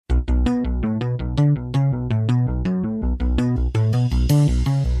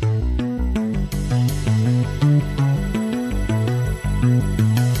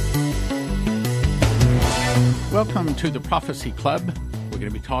to the Prophecy Club. We're going to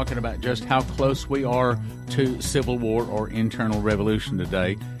be talking about just how close we are to civil war or internal revolution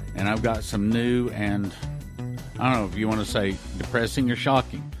today. And I've got some new and, I don't know if you want to say depressing or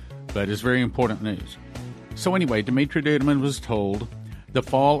shocking, but it's very important news. So anyway, Dimitri Duduman was told the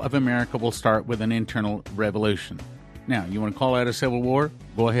fall of America will start with an internal revolution. Now, you want to call that a civil war?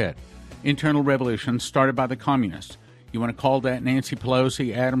 Go ahead. Internal revolution started by the communists. You want to call that Nancy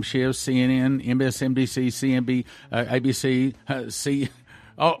Pelosi, Adam Schiff, CNN, MSNBC, CNB, ABC,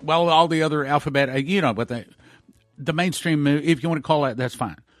 all the other alphabet, but the mainstream move, if you want to call that, that's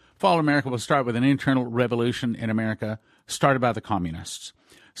fine. Fall of America will start with an internal revolution in America started by the communists.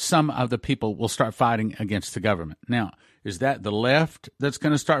 Some of the people will start fighting against the government. Now, is that the left that's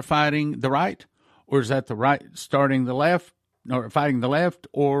going to start fighting the right? Or is that the right starting the left or fighting the left?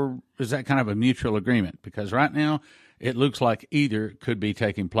 Or is that kind of a mutual agreement? Because right now, it looks like either could be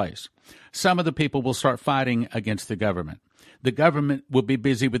taking place. Some of the people will start fighting against the government. The government will be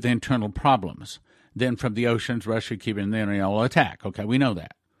busy with internal problems. Then from the oceans, Russia, Cuba, and then they'll attack. Okay, we know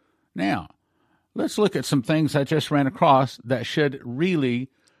that. Now, let's look at some things I just ran across that should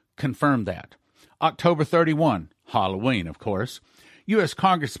really confirm that. October 31, Halloween, of course. U.S.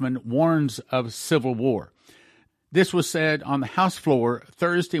 Congressman warns of civil war. This was said on the House floor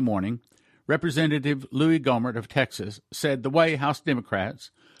Thursday morning. Representative Louis Gohmert of Texas said the way House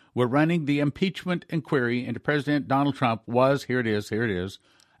Democrats were running the impeachment inquiry into President Donald Trump was, here it is,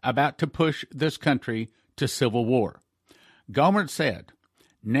 about to push this country to civil war. Gohmert said,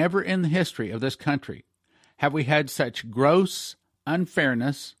 never in the history of this country have we had such gross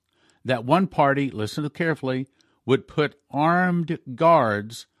unfairness that one party, listen carefully, would put armed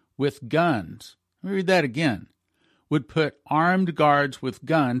guards with guns. Let me read that again. Would put armed guards with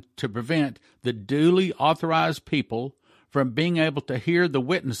guns to prevent the duly authorized people from being able to hear the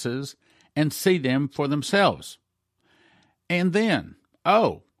witnesses and see them for themselves. And then,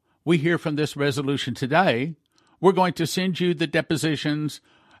 we hear from this resolution today, we're going to send you the depositions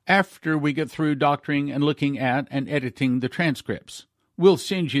after we get through doctoring and looking at and editing the transcripts. We'll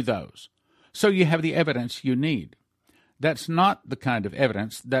send you those, so you have the evidence you need. That's not the kind of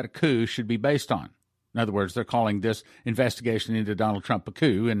evidence that a coup should be based on. In other words, they're calling this investigation into Donald Trump a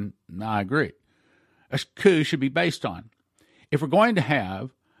coup, and I agree. A coup should be based on. If we're going to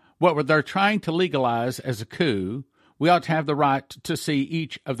have what they're trying to legalize as a coup, we ought to have the right to see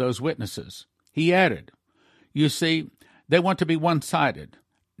each of those witnesses. He added, you see, they want to be one-sided,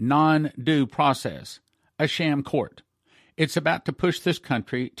 non-due process, a sham court. It's about to push this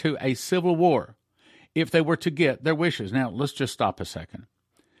country to a civil war if they were to get their wishes. Now, let's just stop a second.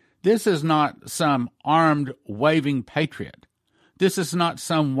 This is not some armed, waving patriot. This is not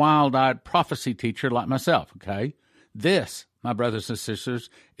some wild-eyed prophecy teacher like myself, okay? This, my brothers and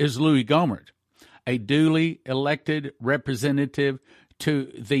sisters, is Louis Gohmert, a duly elected representative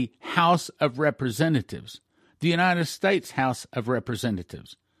to the House of Representatives, the United States House of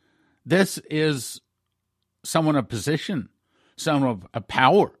Representatives. This is someone of position, someone of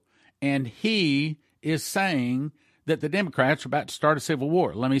power, and he is saying that the Democrats are about to start a civil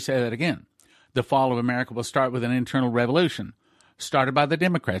war. Let me say that again. The fall of America will start with an internal revolution started by the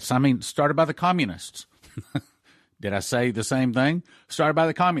Democrats. Started by the communists. Did I say the same thing? Started by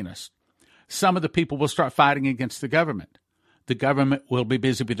the communists. Some of the people will start fighting against the government. The government will be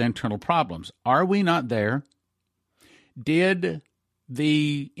busy with internal problems. Are we not there? Did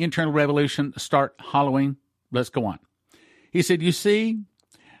the internal revolution start Halloween? Let's go on. He said, you see,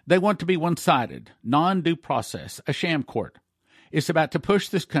 they want to be one-sided, non-due process, a sham court. It's about to push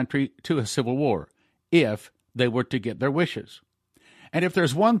this country to a civil war if they were to get their wishes. And if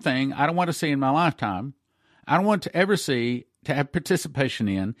there's one thing I don't want to see in my lifetime, I don't want to ever see to have participation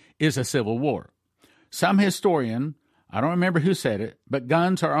in, is a civil war. Some historian, I don't remember who said it, but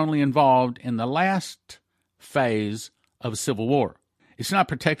guns are only involved in the last phase of civil war. It's not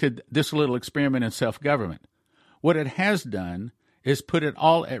protected this little experiment in self-government. What it has done is put it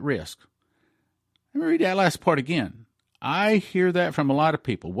all at risk. Let me read that last part again. I hear that from a lot of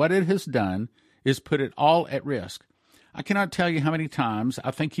people. What it has done is put it all at risk. I cannot tell you how many times,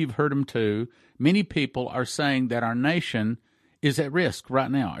 I think you've heard them too, many people are saying that our nation is at risk right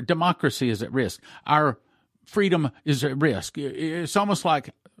now. Our democracy is at risk. Our freedom is at risk. It's almost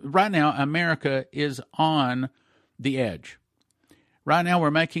like right now America is on the edge. Right now we're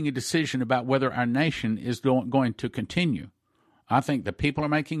making a decision about whether our nation is going to continue. I think the people are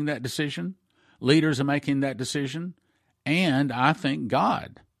making that decision. Leaders are making that decision. And I think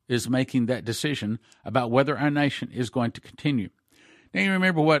God is making that decision about whether our nation is going to continue. Now, you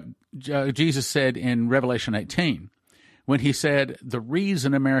remember what Jesus said in Revelation 18 when he said the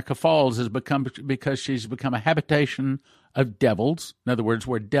reason America falls is because she's become a habitation of devils. In other words,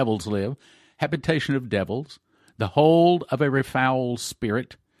 where devils live, habitation of devils, the hold of every foul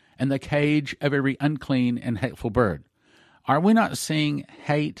spirit, and the cage of every unclean and hateful bird. Are we not seeing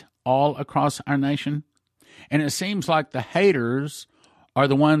hate all across our nation? And it seems like the haters are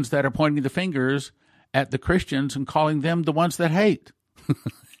the ones that are pointing the fingers at the Christians and calling them the ones that hate.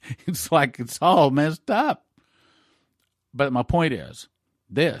 It's like it's all messed up. But my point is,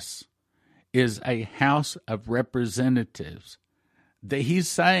 this is a House of Representatives. He's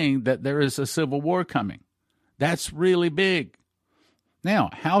saying that there is a civil war coming. That's really big. Now,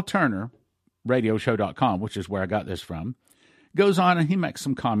 Hal Turner, radioshow.com, which is where I got this from, goes on and he makes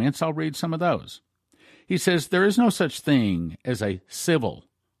some comments. I'll read some of those. He says, there is no such thing as a civil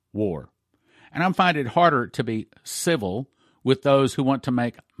war. And I find it harder to be civil with those who want to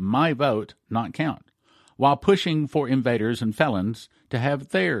make my vote not count, while pushing for invaders and felons to have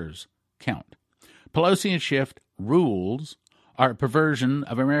theirs count. Pelosi and Schiff rules are a perversion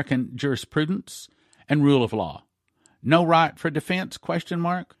of American jurisprudence and rule of law. No right for defense, ?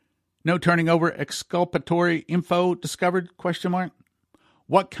 No turning over exculpatory info discovered, ?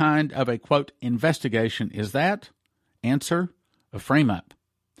 What kind of a, quote, investigation is that? Answer, a frame-up.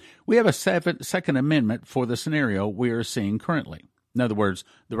 We have a Second Amendment for the scenario we are seeing currently. In other words,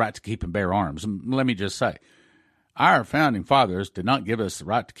 the right to keep and bear arms. And let me just say, our founding fathers did not give us the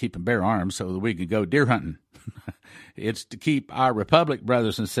right to keep and bear arms so that we could go deer hunting. It's to keep our republic,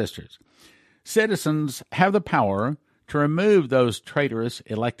 brothers and sisters. Citizens have the power to remove those traitorous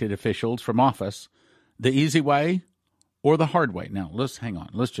elected officials from office the easy way or the hard way. Now, hang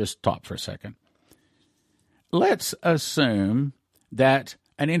on. Let's just stop for a second. Let's assume that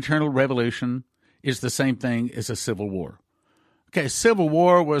an internal revolution is the same thing as a civil war. Okay, civil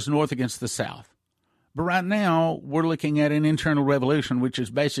war was North against the South. But right now, we're looking at an internal revolution, which is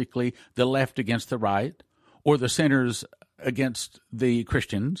basically the left against the right, or the sinners against the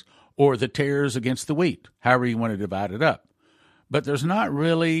Christians, or the tares against the wheat, however you want to divide it up. But there's not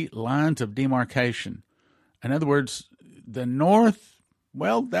really lines of demarcation. In other words, the North,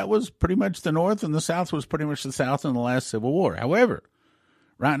 well, that was pretty much the North, and the South was pretty much the South in the last Civil War. However,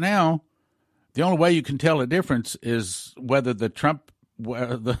 right now, the only way you can tell a difference is whether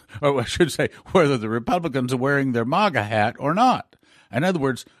whether the Republicans are wearing their MAGA hat or not. In other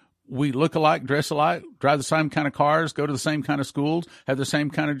words, we look alike, dress alike, drive the same kind of cars, go to the same kind of schools, have the same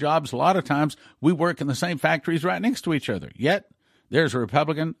kind of jobs. A lot of times we work in the same factories right next to each other. Yet there's a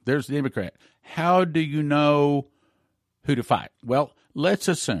Republican, there's a Democrat. How do you know who to fight? Well, let's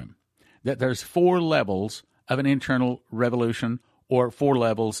assume that there's 4 levels of an internal revolution or 4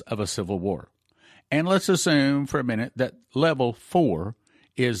 levels of a civil war. And let's assume for a minute that level 4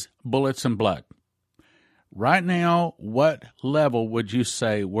 is bullets and blood. Right now, what level would you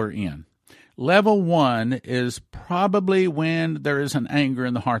say we're in? Level 1 is probably when there is an anger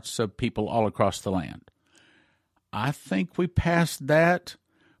in the hearts of people all across the land. I think we passed that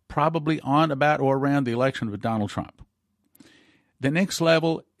probably on about or around the election of Donald Trump. The next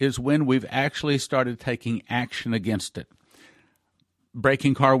level is when we've actually started taking action against it.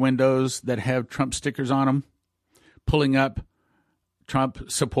 Breaking car windows that have Trump stickers on them, pulling up Trump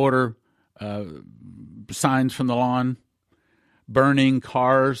supporter signs from the lawn, burning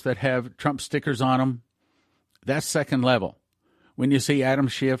cars that have Trump stickers on them. That's second level. When you see Adam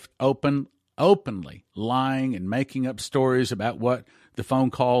Schiff openly lying and making up stories about what the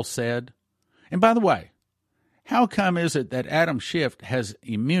phone call said. And by the way, how come is it that Adam Schiff has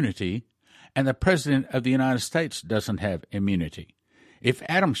immunity and the President of the United States doesn't have immunity? If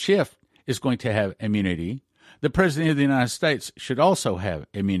Adam Schiff is going to have immunity, the President of the United States should also have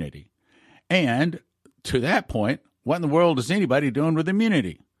immunity. And to that point, what in the world is anybody doing with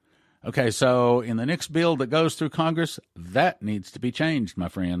immunity? Okay, so in the next bill that goes through Congress, that needs to be changed, my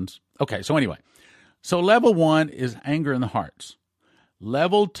friends. Okay, so anyway, so level 1 is anger in the hearts.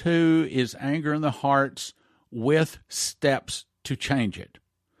 Level 2 is anger in the hearts with steps to change it.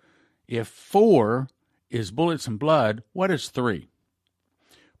 If 4 is bullets and blood, what is 3?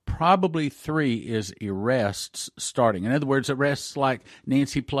 Probably 3 is arrests starting. In other words, arrests like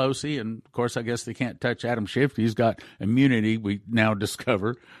Nancy Pelosi, and of course, I guess they can't touch Adam Schiff. He's got immunity, we now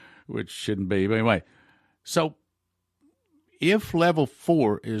discover, which shouldn't be. But anyway, so if level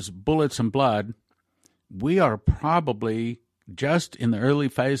 4 is bullets and blood, we are probably just in the early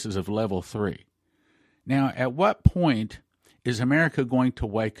phases of level 3. Now, at what point is America going to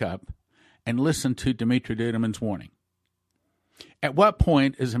wake up and listen to Dimitri Duduman's warning? At what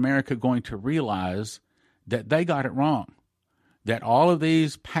point is America going to realize that they got it wrong? That all of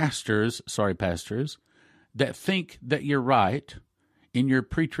these pastors, that think that you're right in your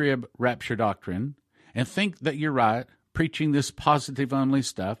pre-trib rapture doctrine and think that you're right preaching this positive-only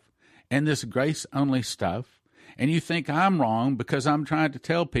stuff and this grace-only stuff, and you think I'm wrong because I'm trying to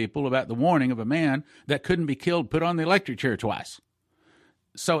tell people about the warning of a man that couldn't be killed, put on the electric chair twice.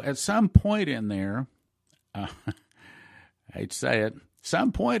 So at some point in there, I hate to say it,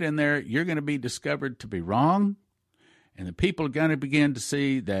 some point in there, you're going to be discovered to be wrong, and the people are going to begin to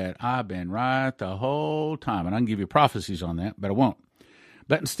see that I've been right the whole time. And I can give you prophecies on that, but I won't.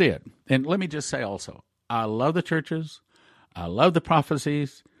 But instead, and let me just say also, I love the churches, I love the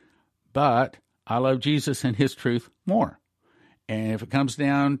prophecies, but I love Jesus and his truth more. And if it comes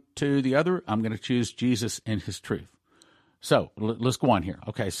down to the other, I'm going to choose Jesus and his truth. So let's go on here.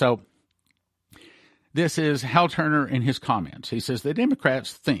 Okay, so this is Hal Turner in his comments. He says, the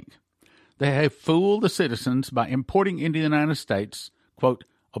Democrats think they have fooled the citizens by importing into the United States, quote,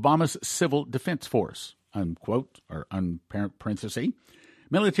 Obama's civil defense force, unquote, or parenthesis,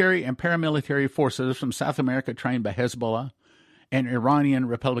 military and paramilitary forces from South America trained by Hezbollah and Iranian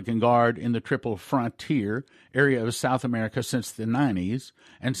Republican Guard in the Triple Frontier area of South America since the 90s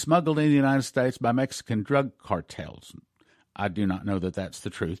and smuggled in the United States by Mexican drug cartels. I do not know that that's the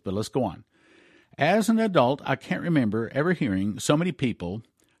truth, but let's go on. As an adult, I can't remember ever hearing so many people,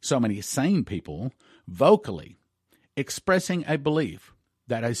 so many sane people, vocally expressing a belief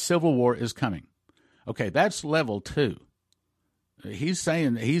that a civil war is coming. Okay, that's level 2. He's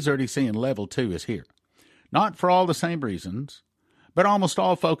already saying level 2 is here. Not for all the same reasons, but almost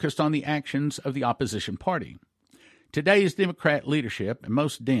all focused on the actions of the opposition party. Today's Democrat leadership and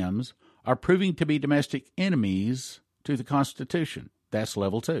most Dems are proving to be domestic enemies to the Constitution. That's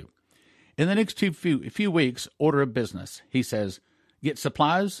level 2. In the next few weeks, order of business. He says, get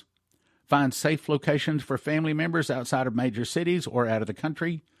supplies, find safe locations for family members outside of major cities or out of the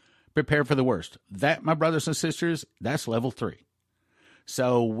country, prepare for the worst. That, my brothers and sisters, that's level 3.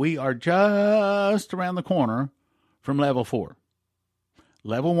 So we are just around the corner from level 4.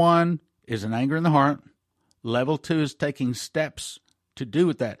 Level 1 is an anger in the heart. Level 2 is taking steps to do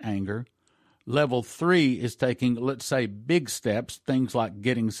with that anger. Level 3 is taking, let's say, big steps, things like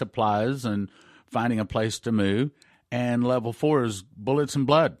getting supplies and finding a place to move. And level 4 is bullets and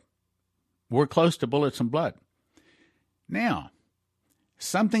blood. We're close to bullets and blood. Now,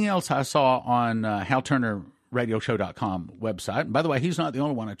 something else I saw on HalTurnerRadioshow.com website. And by the way, he's not the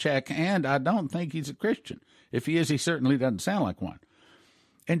only one to check, and I don't think he's a Christian. If he is, he certainly doesn't sound like one.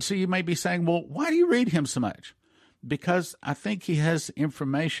 And so you may be saying, well, why do you read him so much? Because I think he has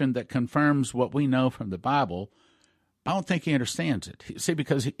information that confirms what we know from the Bible. I don't think he understands it. See,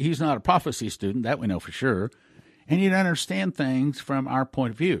 because he's not a prophecy student, that we know for sure, and he doesn't understand things from our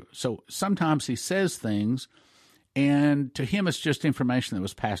point of view. So sometimes he says things, and to him it's just information that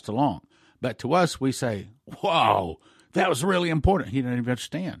was passed along. But to us, we say, whoa, that was really important. He didn't even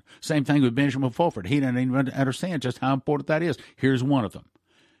understand. Same thing with Benjamin Fulford. He didn't even understand just how important that is. Here's one of them.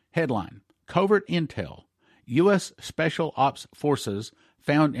 Headline, Covert Intel. U.S. Special Ops Forces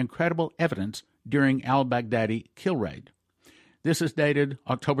found incredible evidence during al-Baghdadi kill raid. This is dated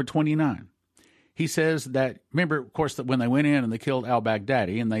October 29. He says that, remember, of course, that when they went in and they killed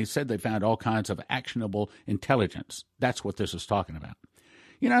al-Baghdadi, and they said they found all kinds of actionable intelligence. That's what this is talking about.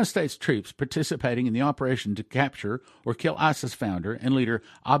 United States troops participating in the operation to capture or kill ISIS founder and leader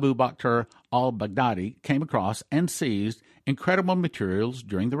Abu Bakr al-Baghdadi came across and seized incredible materials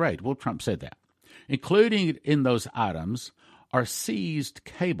during the raid. Well, Trump said that. Including in those items are seized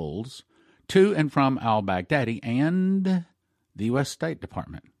cables to and from al-Baghdadi and the U.S. State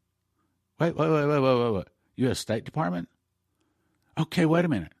Department. Wait. U.S. State Department? Okay, wait a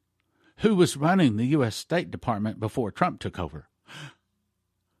minute. Who was running the U.S. State Department before Trump took over?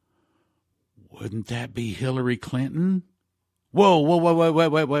 Wouldn't that be Hillary Clinton? Whoa,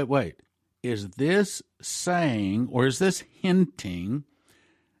 wait. Is this saying, or is this hinting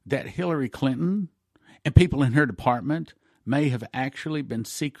that Hillary Clinton and people in her department may have actually been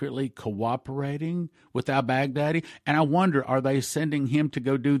secretly cooperating with al-Baghdadi? And I wonder, are they sending him to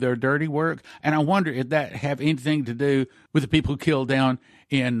go do their dirty work? And I wonder if that have anything to do with the people killed down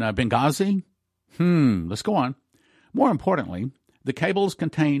in Benghazi? Let's go on. More importantly, the cables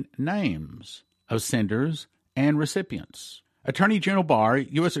contain names of senders and recipients. Attorney General Barr,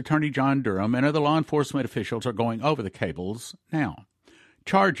 U.S. Attorney John Durham, and other law enforcement officials are going over the cables now.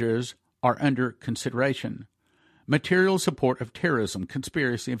 Charges are under consideration. Material support of terrorism,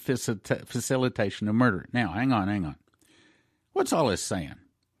 conspiracy, and facilitation of murder. Now, hang on. What's all this saying?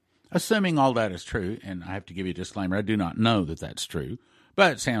 Assuming all that is true, and I have to give you a disclaimer, I do not know that that's true,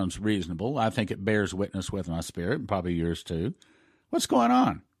 but it sounds reasonable. I think it bears witness with my spirit, and probably yours too. What's going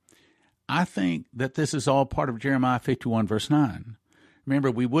on? I think that this is all part of Jeremiah 51, verse 9.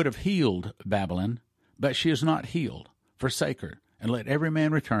 Remember, we would have healed Babylon, but she is not healed. Forsake her, and let every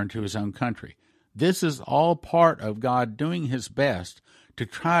man return to his own country. This is all part of God doing his best to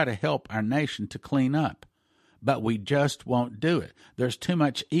try to help our nation to clean up. But we just won't do it. There's too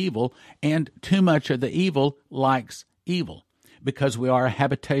much evil, and too much of the evil likes evil, because we are a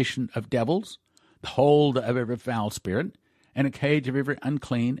habitation of devils, the hold of every foul spirit, and a cage of every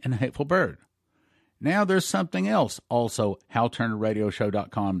unclean and hateful bird. Now there's something else, also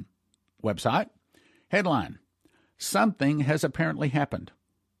HalTurnerRadioShow.com website. Headline, something has apparently happened.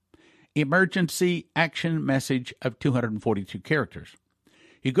 Emergency action message of 242 characters.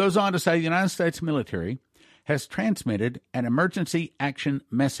 He goes on to say the United States military has transmitted an emergency action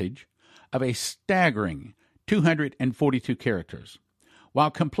message of a staggering 242 characters.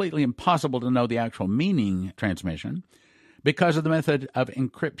 While completely impossible to know the actual meaning transmission, because of the method of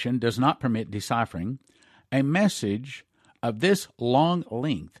encryption does not permit deciphering, a message of this long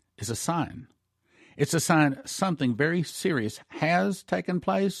length is a sign. It's a sign something very serious has taken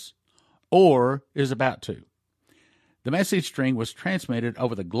place or is about to. The message string was transmitted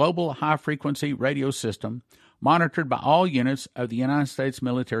over the global high-frequency radio system monitored by all units of the United States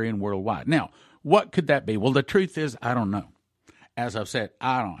military and worldwide. Now, what could that be? Well, the truth is, I don't know. As I've said,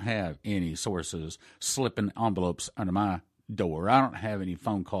 I don't have any sources slipping envelopes under my door. I don't have any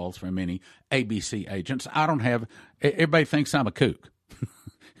phone calls from any ABC agents. Everybody thinks I'm a kook.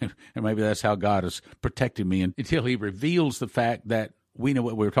 And maybe that's how God is protecting me until he reveals the fact that we know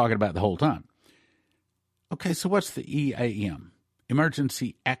what we were talking about the whole time. Okay, so what's the EAM?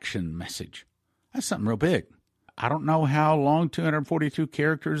 Emergency Action Message. That's something real big. I don't know how long 242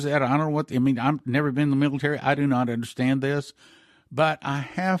 characters is. I don't know what, I've never been in the military. I do not understand this. But I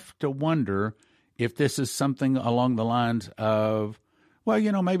have to wonder if this is something along the lines of,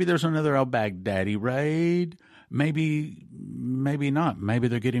 maybe there's another al-Baghdadi raid. Maybe not. Maybe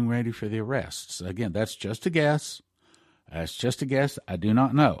they're getting ready for the arrests. Again, that's just a guess. I do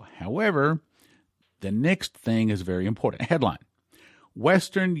not know. However, the next thing is very important. Headline,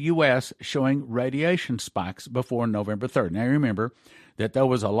 Western U.S. showing radiation spikes before November 3rd. Now, remember that there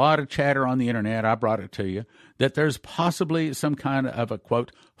was a lot of chatter on the internet, I brought it to you, that there's possibly some kind of a,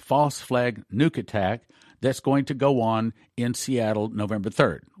 quote, false flag nuke attack that's going to go on in Seattle November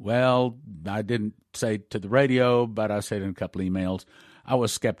 3rd. Well, I didn't say to the radio, but I said in a couple emails, I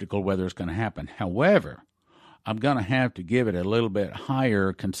was skeptical whether it's going to happen. However, I'm going to have to give it a little bit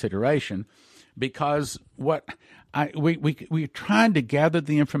higher consideration because we're trying to gather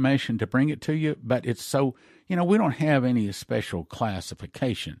the information to bring it to you, but it's so, we don't have any special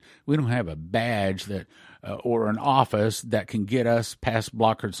classification. We don't have a badge that or an office that can get us past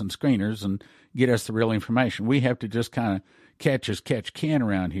blockers and screeners and get us the real information. We have to just kind of catch as catch can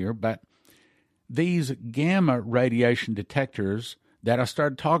around here. But these gamma radiation detectors that I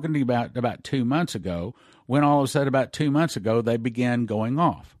started talking to you about 2 months ago, when all of a sudden about 2 months ago, they began going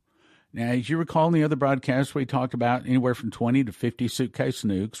off. Now, as you recall in the other broadcast, we talked about anywhere from 20 to 50 suitcase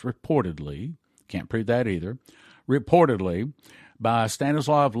nukes, reportedly, can't prove that either, reportedly by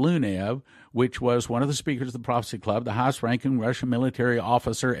Stanislav Lunev, which was one of the speakers of the Prophecy Club, the highest-ranking Russian military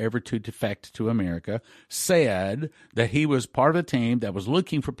officer ever to defect to America, said that he was part of a team that was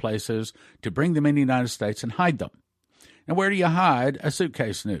looking for places to bring them in the United States and hide them. Now, where do you hide a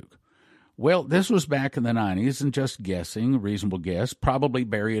suitcase nuke? Well, this was back in the 90s, and just guessing, a reasonable guess, probably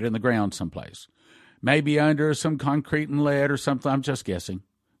bury it in the ground someplace. Maybe under some concrete and lead or something. I'm just guessing.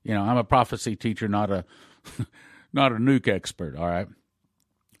 I'm a prophecy teacher, not a nuke expert, all right?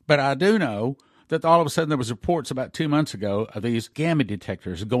 But I do know that all of a sudden there was reports about 2 months ago of these gamma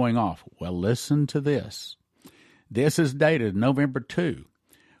detectors going off. Well, listen to this. This is dated November 2.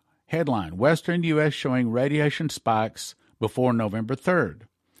 Headline, Western U.S. showing radiation spikes before November 3rd.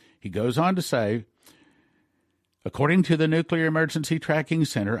 He goes on to say, according to the Nuclear Emergency Tracking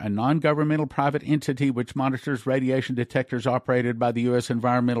Center, a non-governmental private entity which monitors radiation detectors operated by the U.S.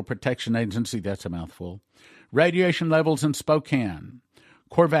 Environmental Protection Agency, that's a mouthful, radiation levels in Spokane,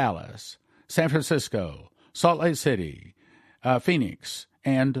 Corvallis, San Francisco, Salt Lake City, Phoenix,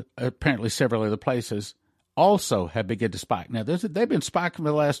 and apparently several other places also have begun to spike. Now, they've been spiking for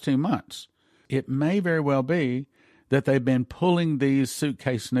the last 2 months. It may very well be that they've been pulling these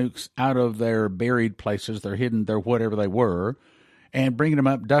suitcase nukes out of their buried places, their hidden, their whatever they were, and bringing them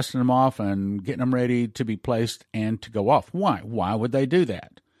up, dusting them off, and getting them ready to be placed and to go off. Why? Why would they do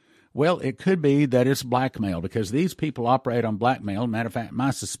that? Well, it could be that it's blackmail, because these people operate on blackmail. Matter of fact,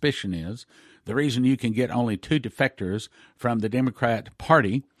 my suspicion is the reason you can get only 2 defectors from the Democrat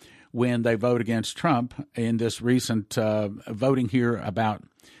Party when they vote against Trump in this recent voting here about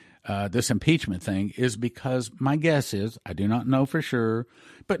this impeachment thing is because my guess is, I do not know for sure,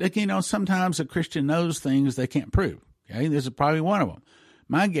 but sometimes a Christian knows things they can't prove. Okay, this is probably one of them.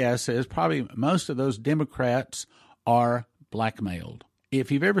 My guess is probably most of those Democrats are blackmailed. If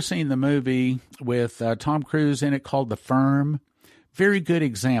you've ever seen the movie with Tom Cruise in it called The Firm, very good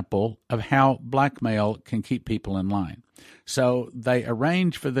example of how blackmail can keep people in line. So they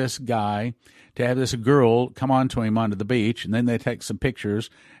arrange for this guy to have this girl come on to him onto the beach, and then they take some pictures,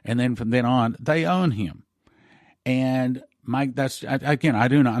 and then from then on, they own him. And I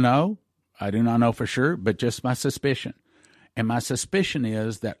do not know. I do not know for sure, but just my suspicion. And my suspicion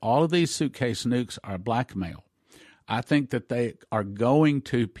is that all of these suitcase nukes are blackmail. I think that they are going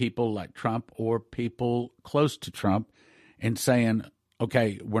to people like Trump or people close to Trump and saying,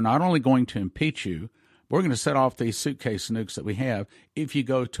 okay, we're not only going to impeach you, we're going to set off these suitcase nukes that we have if you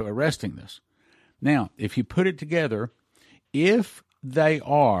go to arresting this. Now, if you put it together, if they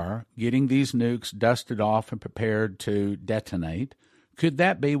are getting these nukes dusted off and prepared to detonate, could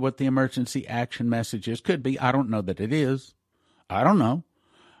that be what the emergency action message is? Could be. I don't know that it is. I don't know.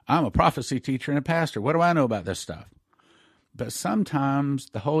 I'm a prophecy teacher and a pastor. What do I know about this stuff? But sometimes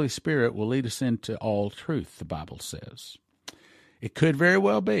the Holy Spirit will lead us into all truth, the Bible says. It could very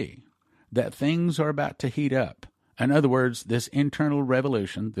well be that things are about to heat up. In other words, this internal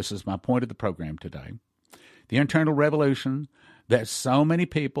revolution, this is my point of the program today, the internal revolution that so many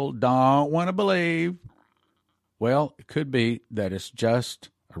people don't want to believe, well, it could be that it's just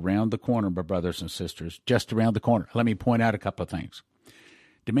around the corner, my brothers and sisters, just around the corner. Let me point out a couple of things.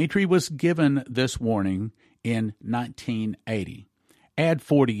 Dmitri was given this warning in 1980. Add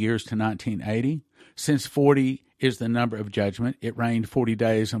 40 years to 1980. Since 40 is the number of judgment, it rained 40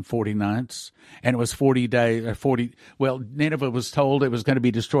 days and 40 nights, and it was Nineveh was told it was going to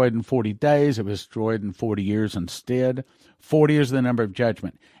be destroyed in 40 days. It was destroyed in 40 years instead. 40 is the number of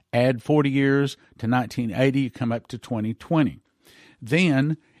judgment. Add 40 years to 1980, you come up to 2020.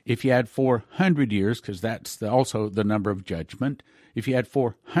 Then, if you add 400 years, because that's also the number of judgment, if you add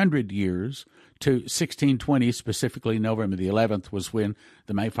 400 years to 1620, specifically November the 11th was when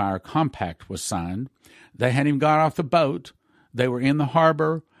the Mayflower Compact was signed. They hadn't even got off the boat. They were in the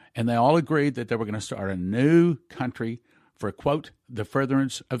harbor, and they all agreed that they were going to start a new country for, quote, the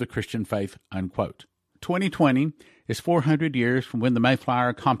furtherance of the Christian faith, unquote. 2020 is 400 years from when the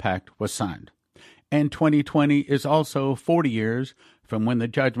Mayflower Compact was signed. And 2020 is also 40 years from when the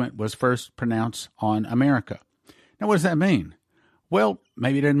judgment was first pronounced on America. Now, what does that mean? Well,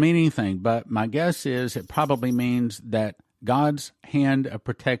 maybe it doesn't mean anything, but my guess is it probably means that God's hand of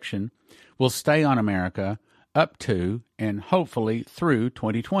protection will stay on America up to and hopefully through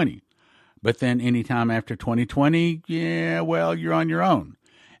 2020. But then anytime after 2020, you're on your own.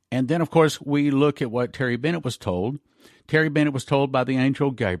 And then, of course, we look at what Terry Bennett was told. Terry Bennett was told by the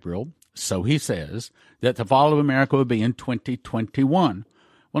angel Gabriel, so he says, that the fall of America would be in 2021.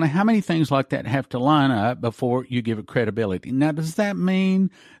 Well, now, how many things like that have to line up before you give it credibility? Now, does that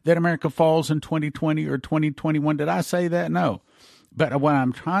mean that America falls in 2020 or 2021? Did I say that? No. But what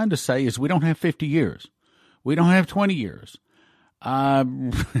I'm trying to say is we don't have 50 years. We don't have 20 years.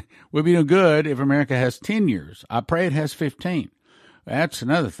 We'll be no good if America has 10 years. I pray it has 15. That's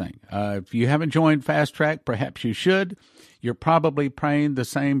another thing. If you haven't joined Fast Track, perhaps you should. You're probably praying the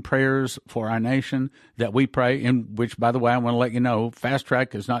same prayers for our nation that we pray, in which, by the way, I want to let you know, Fast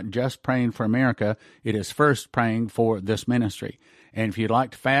Track is not just praying for America. It is first praying for this ministry. And if you'd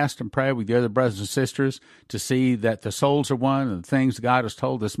like to fast and pray with the other brothers and sisters to see that the souls are won and the things God has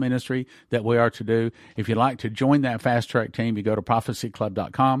told this ministry that we are to do, if you'd like to join that Fast Track team, you go to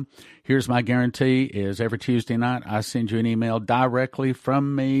prophecyclub.com. Here's my guarantee is every Tuesday night I send you an email directly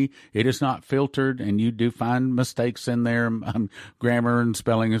from me. It is not filtered, and you do find mistakes in there, grammar and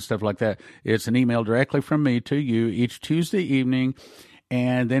spelling and stuff like that. It's an email directly from me to you each Tuesday evening.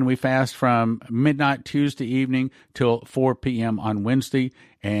 And then we fast from midnight Tuesday evening till 4 p.m. on Wednesday.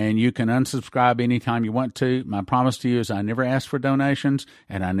 And you can unsubscribe anytime you want to. My promise to you is I never ask for donations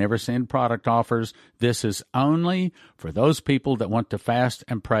and I never send product offers. This is only for those people that want to fast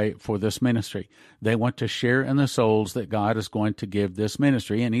and pray for this ministry. They want to share in the souls that God is going to give this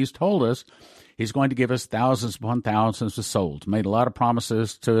ministry. And He's told us He's going to give us thousands upon thousands of souls. Made a lot of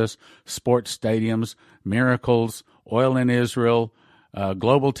promises to us, sports stadiums, miracles, oil in Israel,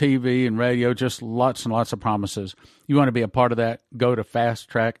 global TV and radio, just lots and lots of promises. You want to be a part of that, go to Fast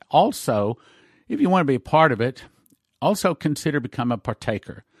Track. Also, if you want to be a part of it, also consider becoming a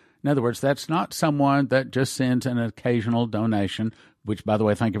partaker. In other words, that's not someone that just sends an occasional donation, which, by the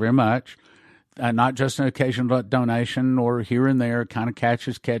way, thank you very much. Not just an occasional donation or here and there, kind of catch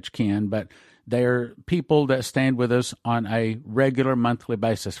as catch can, but They're people that stand with us on a regular monthly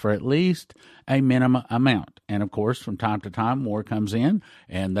basis for at least a minimum amount. And, of course, from time to time, more comes in,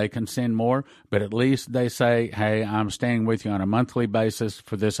 and they can send more. But at least they say, hey, I'm staying with you on a monthly basis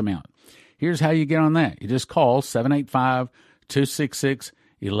for this amount. Here's how you get on that. You just call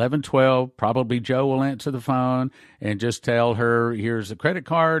 785-266-1112. Probably Joe will answer the phone and just tell her, here's the credit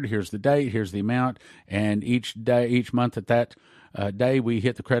card, here's the date, here's the amount. And each month at that day, we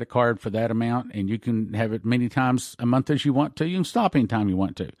hit the credit card for that amount, and you can have it many times a month as you want to. You can stop anytime you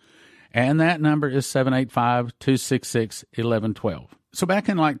want to. And that number is 785-266-1112. So back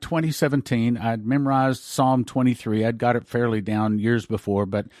in like 2017, I'd memorized Psalm 23. I'd got it fairly down years before,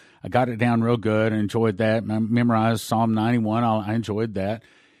 but I got it down real good and enjoyed that. And I memorized Psalm 91. I enjoyed that.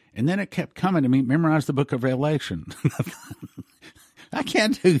 And then it kept coming to me, memorize the book of Revelation. I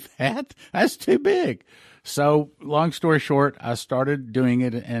can't do that. That's too big. So long story short, I started doing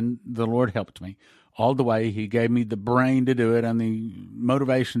it, and the Lord helped me all the way. He gave me the brain to do it and the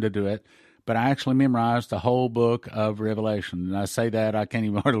motivation to do it. But I actually memorized the whole book of Revelation. And I say that, I can't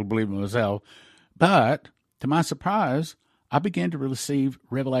even hardly believe it myself. But to my surprise, I began to receive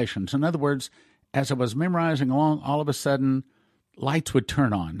revelations. In other words, as I was memorizing along, all of a sudden, lights would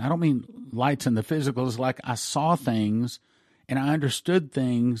turn on. I don't mean lights in the physical. It's like I saw things and I understood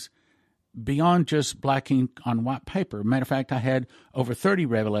things beyond just black ink on white paper. Matter of fact, I had over 30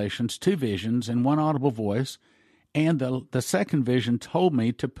 revelations, 2 visions, and 1 audible voice. And the second vision told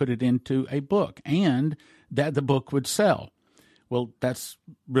me to put it into a book and that the book would sell. Well, that's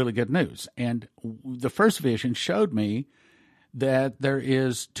really good news. And the first vision showed me that there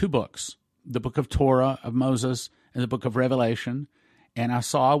is 2 books, the book of Torah of Moses and the book of Revelation. And I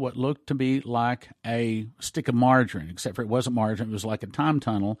saw what looked to be like a stick of margarine, except for it wasn't margarine. It was like a time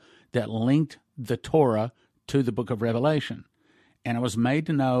tunnel that linked the Torah to the book of Revelation. And I was made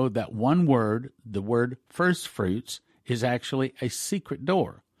to know that one word, the word first fruits, is actually a secret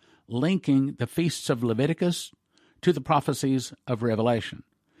door, linking the feasts of Leviticus to the prophecies of Revelation.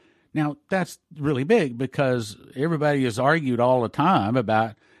 Now, that's really big because everybody has argued all the time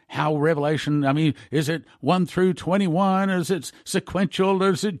about how Revelation, is it 1 through 21? Is it sequential?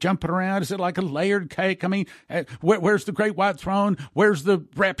 Or is it jumping around? Is it like a layered cake? Where's the great white throne? Where's the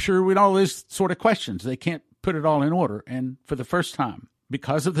rapture? With all these sort of questions. They can't put it all in order. And for the first time,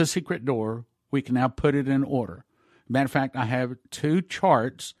 because of the secret door, we can now put it in order. Matter of fact, I have 2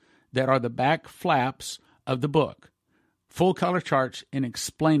 charts that are the back flaps of the book. Full color charts, and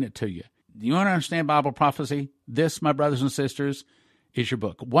explain it to you. Do you want to understand Bible prophecy? This, my brothers and sisters, is your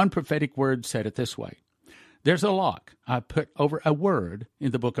book. One prophetic word said it this way. There's a lock I put over a word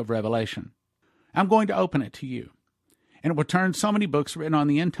in the book of Revelation. I'm going to open it to you, and it will turn so many books written on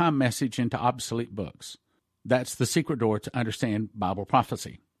the end time message into obsolete books. That's the secret door to understand Bible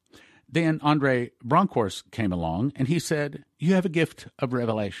prophecy. Then Andre Bronkhorst came along, and he said, you have a gift of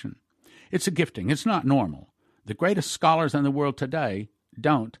revelation. It's a gifting. It's not normal. The greatest scholars in the world today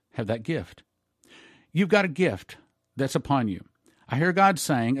don't have that gift. You've got a gift that's upon you. I hear God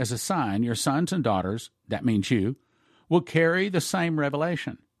saying, as a sign, your sons and daughters, that means you, will carry the same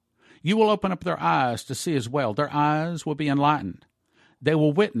revelation. You will open up their eyes to see as well. Their eyes will be enlightened. They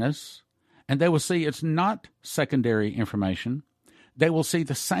will witness, and they will see it's not secondary information. They will see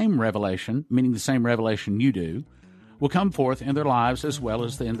the same revelation, meaning the same revelation you do, will come forth in their lives as well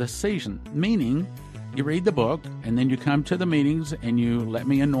as in this season. Meaning, you read the book, and then you come to the meetings, and you let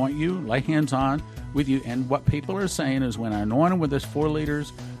me anoint you, lay hands on with you. And what people are saying is when I anoint them with this 4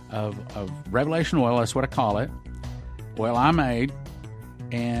 liters of revelation oil, that's what I call it, oil I made,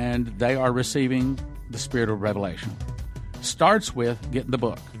 and they are receiving the spirit of revelation. Starts with getting the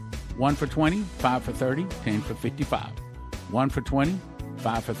book. 1 for 20, 5 for 30, 10 for 55. 1 for 20,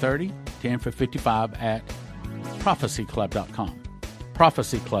 5 for 30, 10 for 55 at prophecyclub.com.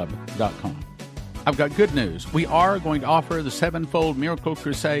 prophecyclub.com. I've got good news. We are going to offer the 7-Fold Miracle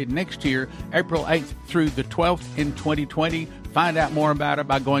Crusade next year, April 8th through the 12th in 2020. Find out more about it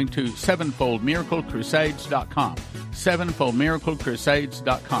by going to 7foldmiraclecrusades.com.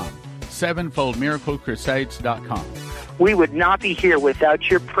 7foldmiraclecrusades.com. 7foldmiraclecrusades.com. We would not be here without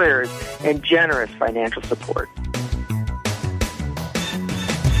your prayers and generous financial support.